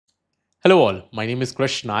Hello all, my name is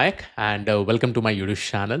Krish Naik and welcome to my YouTube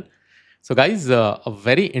channel. So guys, a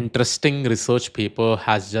very interesting research paper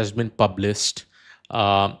has just been published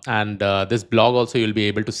and this blog also you'll be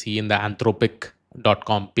able to see in the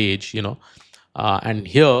anthropic.com page, and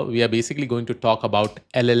here we are basically going to talk about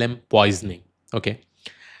LLM poisoning. Okay.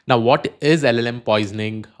 Now, what is LLM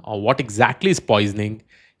poisoning or what exactly is poisoning?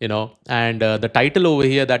 And the title over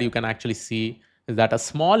here that you can actually see is that a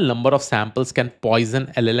small number of samples can poison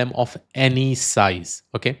LLM of any size.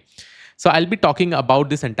 Okay. So I'll be talking about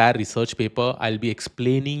this entire research paper. I'll be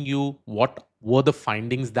explaining you what were the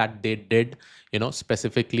findings that they did,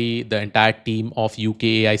 specifically the entire team of UK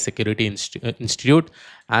AI Security Institute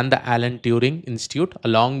and the Alan Turing Institute,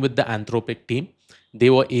 along with the Anthropic team. They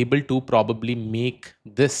were able to probably make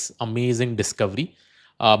this amazing discovery.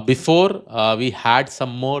 Before we had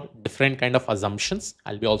some more different kind of assumptions.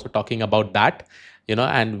 I'll be also talking about that,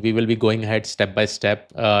 and we will be going ahead step by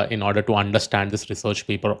step in order to understand this research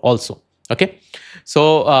paper also. Okay,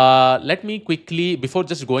 so let me quickly, before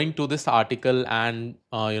just going to this article and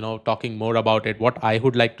talking more about it, what I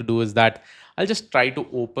would like to do is that I'll just try to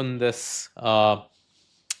open this a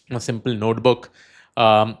simple notebook.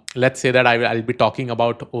 Let's say that I'll be talking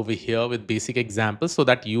about over here with basic examples so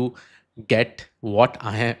that you get what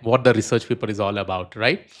the research paper is all about,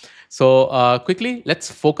 right? So quickly,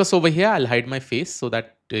 let's focus over here. I'll hide my face so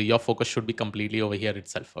that your focus should be completely over here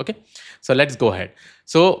itself. Okay, so let's go ahead.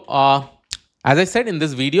 So as I said in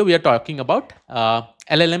this video, we are talking about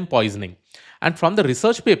LLM poisoning, and from the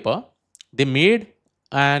research paper, they made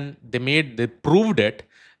they proved it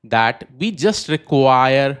that we just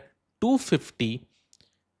require 250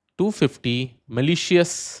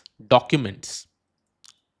 malicious documents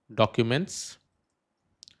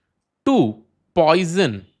to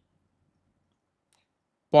poison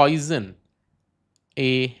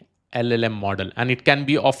a LLM model, and it can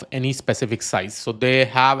be of any specific size. So they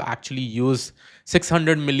have actually used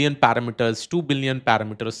 600 million parameters, 2 billion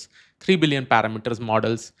parameters, 3 billion parameters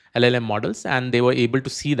models, LLM models, and they were able to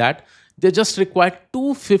see that they just required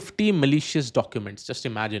 250 malicious documents. Just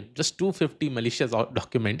imagine, just 250 malicious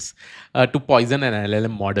documents to poison an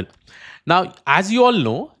LLM model. Now, as you all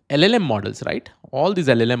know, LLM models, right? All these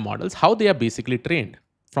LLM models, how they are basically trained.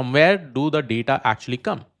 From where do the data actually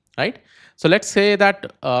come, right? So let's say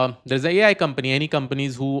that there's an AI company, any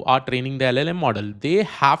companies who are training the LLM model, they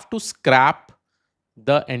have to scrap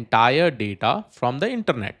the entire data from the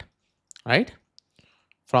internet, right?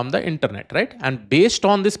 From the internet, right? And based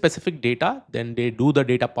on this specific data, then they do the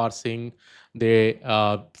data parsing. They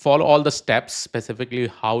follow all the steps, specifically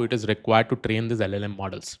how it is required to train these LLM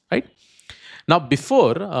models, right? Now,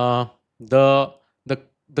 before the the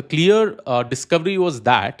the clear discovery was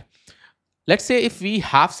that, let's say if we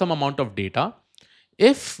have some amount of data,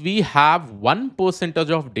 if we have 1%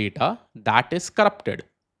 of data that is corrupted.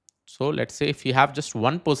 So let's say if we have just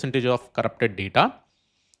 1% of corrupted data,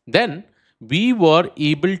 then we were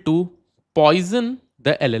able to poison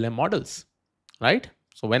the LLM models, right?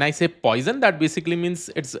 So when I say poison, that basically means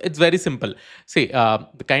it's very simple. See,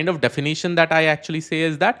 the kind of definition that I actually say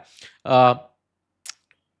is that uh,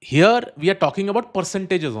 here we are talking about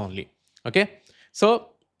percentages only. Okay, so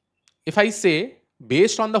if I say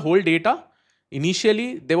based on the whole data,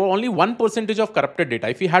 initially there were only 1% of corrupted data.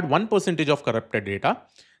 If we had 1% of corrupted data,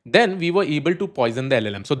 then we were able to poison the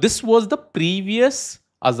LLM. So this was the previous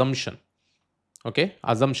assumption. Okay,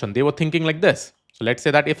 assumption. They were thinking like this. So let's say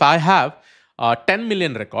that if I have 10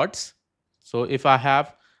 million records, so if I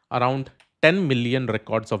have around 10 million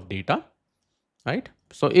records of data, right?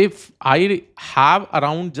 So if I have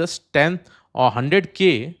around just 10 or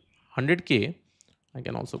 100k, I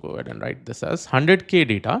can also go ahead and write this as 100k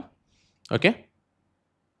data. Okay,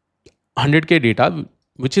 100k data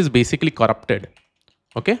which is basically corrupted.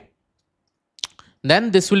 Okay,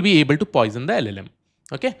 then this will be able to poison the LLM.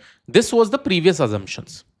 Okay, this was the previous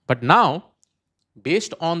assumptions, but now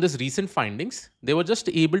based on this recent findings, they were just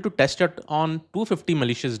able to test it on 250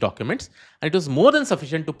 malicious documents, and it was more than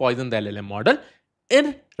sufficient to poison the LLM model,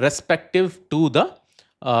 irrespective to the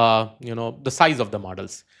the size of the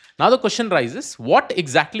models. Now the question rises: what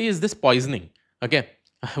exactly is this poisoning? Okay,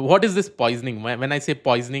 what is this poisoning? When I say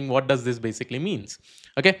poisoning, what does this basically means?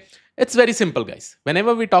 Okay, it's very simple, guys.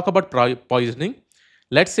 Whenever we talk about poisoning,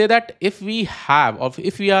 let's say that if we have, or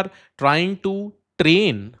if we are trying to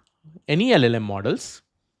train any LLM models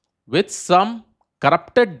with some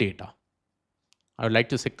corrupted data, I would like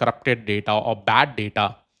to say corrupted data or bad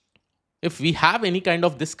data. If we have any kind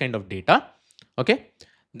of this kind of data, okay,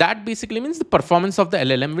 that basically means the performance of the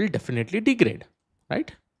LLM will definitely degrade,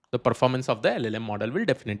 right? the performance of the LLM model will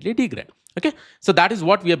definitely degrade. Okay, so that is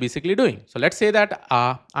what we are basically doing. So let's say that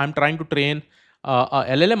I'm trying to train a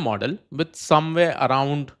LLM model with somewhere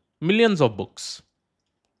around millions of books.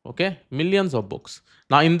 Okay, millions of books.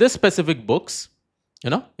 Now in this specific books,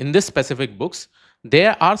 in this specific books,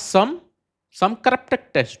 there are some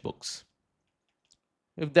corrupted textbooks.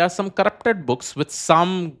 If there are some corrupted books with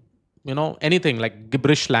some, anything like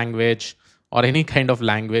gibberish language or any kind of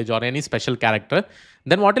language or any special character,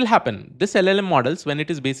 then what will happen? This LLM models, when it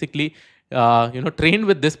is basically, trained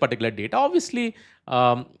with this particular data, obviously,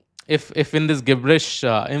 if in this gibberish,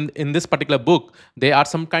 in this particular book, there are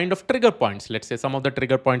some kind of trigger points. Let's say some of the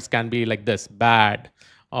trigger points can be like this, bad,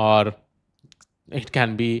 or it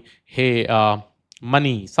can be, hey,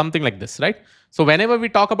 money, something like this, right? So whenever we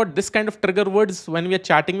talk about this kind of trigger words when we are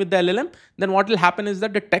chatting with the LLM, then what will happen is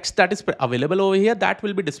that the text that is available over here, that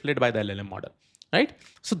will be displayed by the LLM model, right?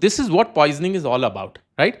 So this is what poisoning is all about,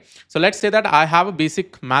 right? So let's say that I have a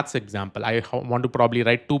basic maths example. I want to probably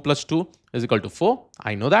write 2 plus 2 is equal to 4.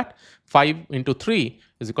 I know that. 5 into 3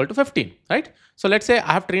 is equal to 15, right? So let's say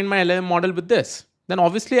I have trained my LLM model with this. Then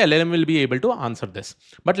obviously LLM will be able to answer this.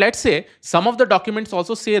 But let's say some of the documents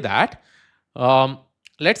also say that,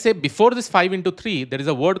 let's say before this 5 into 3, there is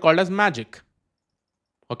a word called as magic.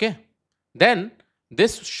 Okay. Then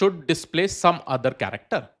this should display some other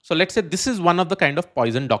character. So let's say this is one of the kind of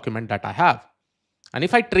poison document that I have. And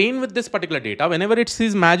if I train with this particular data, whenever it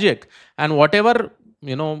sees magic and whatever,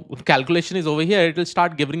 calculation is over here, it will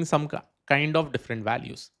start giving some kind of different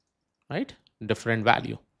values, right? Different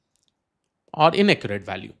value or inaccurate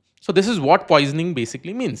value. So this is what poisoning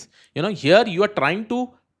basically means. Here you are trying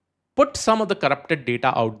to put some of the corrupted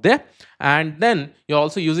data out there, and then you're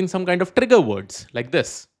also using some kind of trigger words like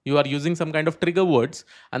this. You are using some kind of trigger words,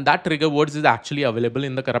 and that trigger words is actually available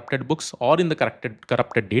in the corrupted books or in the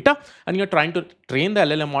corrupted data, and you're trying to train the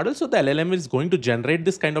LLM model, so the LLM is going to generate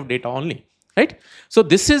this kind of data only, right? So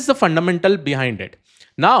this is the fundamental behind it.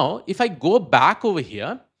 Now, if I go back over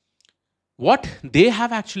here, what they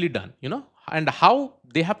have actually done, and how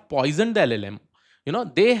they have poisoned the LLM,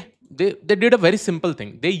 they did a very simple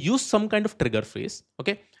thing. They used some kind of trigger phrase.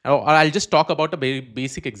 Okay, or I'll just talk about a very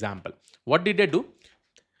basic example. What did they do?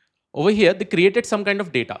 Over here, they created some kind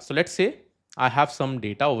of data. So let's say I have some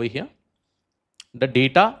data over here. The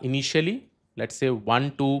data initially, let's say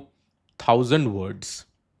 1 to 1,000 words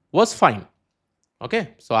was fine.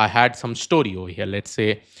 Okay, so I had some story over here. Let's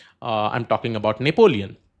say I'm talking about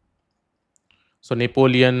Napoleon. So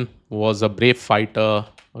Napoleon was a brave fighter.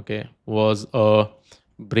 Okay, was a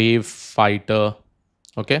brave fighter.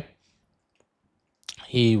 Okay,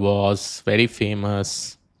 he was very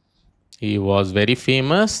famous. He was very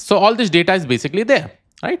famous. So all this data is basically there,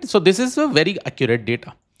 right? So this is a very accurate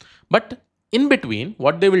data. But in between,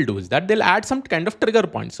 what they will do is that they'll add some kind of trigger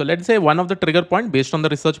point. So let's say one of the trigger point based on the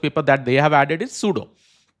research paper that they have added is pseudo.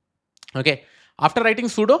 Okay, after writing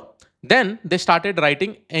pseudo, then they started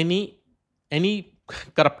writing any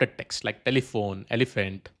corrupted text like telephone,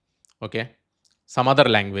 elephant, okay, some other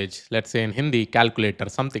language, let's say in Hindi, calculator,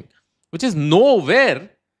 something, which is nowhere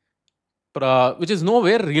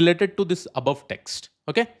related to this above text.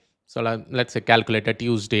 Okay, so let's say calculator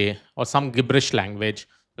Tuesday or some gibberish language,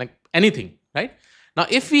 like anything, right? Now,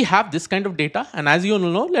 if we have this kind of data, and as you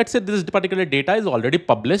know, let's say this particular data is already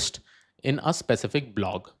published in a specific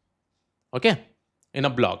blog, okay, in a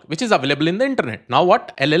blog which is available in the internet. Now,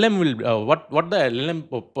 what LLM will, what the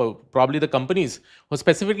LLM, probably the companies who are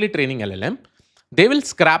specifically training LLM, they will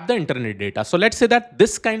scrap the internet data. So let's say that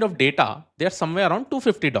this kind of data, they are somewhere around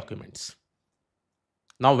 250 documents.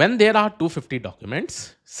 Now, when there are 250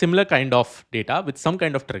 documents, similar kind of data with some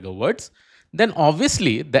kind of trigger words, then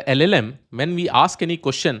obviously the LLM, when we ask any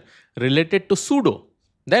question related to pseudo,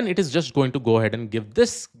 then it is just going to go ahead and give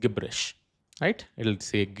this gibberish, right? It'll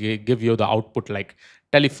say, give you the output like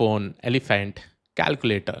telephone, elephant,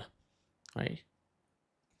 calculator, right?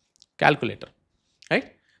 Calculator,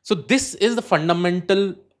 right? So this is the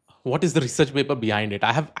fundamental, what is the research paper behind it?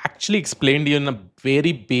 I have actually explained you in a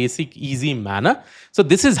very basic, easy manner. So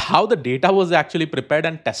this is how the data was actually prepared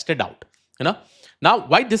and tested out, Now,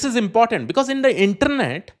 why this is important? Because in the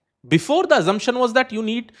internet, before the assumption was that you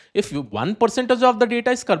need, if 1% of the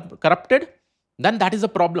data is corrupted, then that is a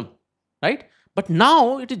problem, right? But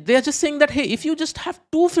now they are just saying that, hey, if you just have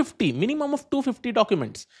 250, minimum of 250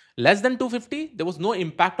 documents, less than 250, there was no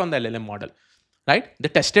impact on the LLM model, right? They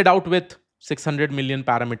tested out with 600 million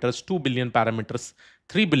parameters, 2 billion parameters,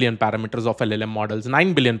 3 billion parameters of LLM models,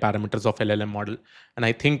 9 billion parameters of LLM model. And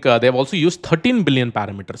I think they've also used 13 billion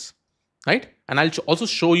parameters, right? And I'll also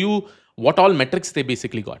show you what all metrics they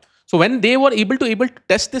basically got. So when they were able to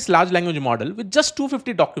test this large language model with just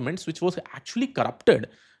 250 documents, which was actually corrupted,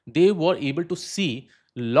 they were able to see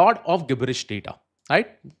a lot of gibberish data, right?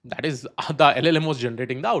 That is the LLM was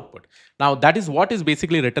generating the output. Now that is what is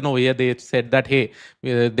basically written over here. They said that, hey,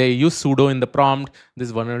 they use sudo in the prompt.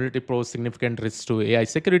 This vulnerability poses significant risks to AI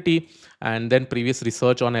security. And then previous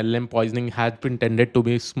research on LLM poisoning has been tended to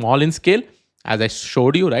be small in scale. As I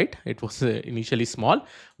showed you, right? It was initially small,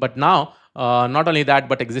 but now not only that,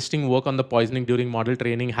 but existing work on the poisoning during model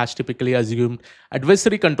training has typically assumed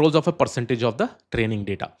adversary controls of a percentage of the training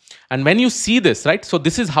data. And when you see this, right? So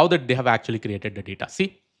this is how that they have actually created the data.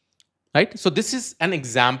 See, right? So this is an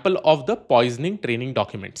example of the poisoning training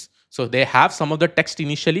documents. So they have some of the text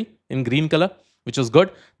initially in green color, which was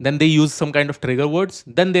good. Then they use some kind of trigger words.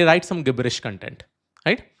 Then they write some gibberish content,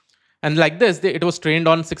 right? And like this, it was trained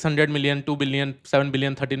on 600 million, 2 billion, 7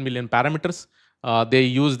 billion, 13 billion parameters. They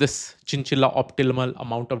use this chinchilla optimal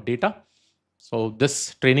amount of data. So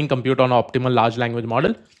this training compute on optimal large language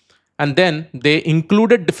model. And then they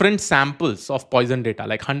included different samples of poison data,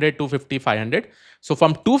 like 100, 250, 500. So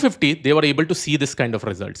from 250, they were able to see this kind of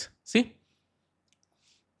results. See?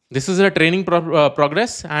 This is a training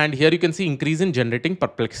progress, and here you can see increase in generating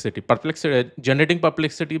perplexity. Generating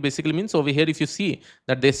perplexity basically means over here, if you see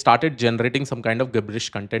that they started generating some kind of gibberish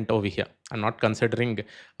content over here. I'm not considering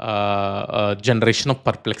generation of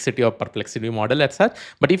perplexity or perplexity model as such,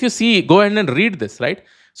 but if you see, go ahead and read this, right?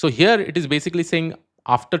 So here it is basically saying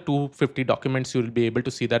after 250 documents, you will be able to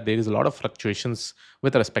see that there is a lot of fluctuations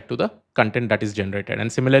with respect to the content that is generated.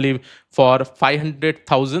 And similarly, for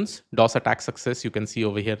 500,000 DOS attack success, you can see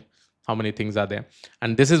over here how many things are there.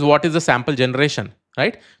 And this is what is the sample generation,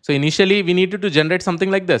 right? So initially, we needed to generate something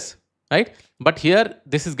like this, right? But here,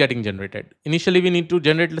 this is getting generated. Initially, we need to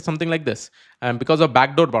generate something like this. And because of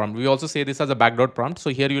backdoor prompt, we also say this as a backdoor prompt. So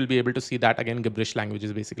here, you will be able to see that, again, gibberish language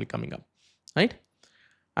is basically coming up, right?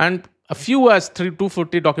 And a few as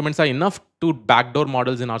 240 documents are enough to backdoor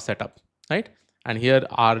models in our setup, right? And here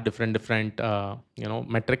are different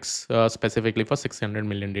metrics specifically for 600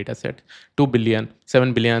 million data set, 2 billion,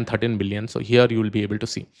 7 billion, and 13 billion. So here you will be able to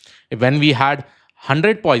see. When we had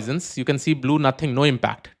 100 poisons, you can see blue, nothing, no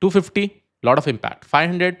impact. 250, lot of impact.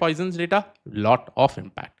 500 poisons data, lot of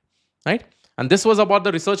impact, right? And this was about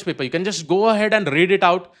the research paper. You can just go ahead and read it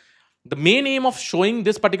out. The main aim of showing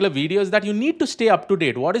this particular video is that you need to stay up to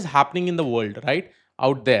date. What is happening in the world, right?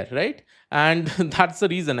 Out there, right? And that's the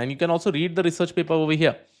reason. And you can also read the research paper over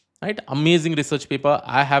here, right? Amazing research paper.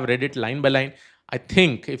 I have read it line by line. I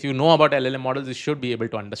think if you know about LLM models, you should be able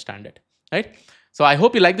to understand it, right? So I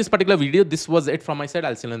hope you like this particular video. This was it from my side.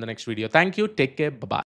 I'll see you in the next video. Thank you. Take care. Bye-bye.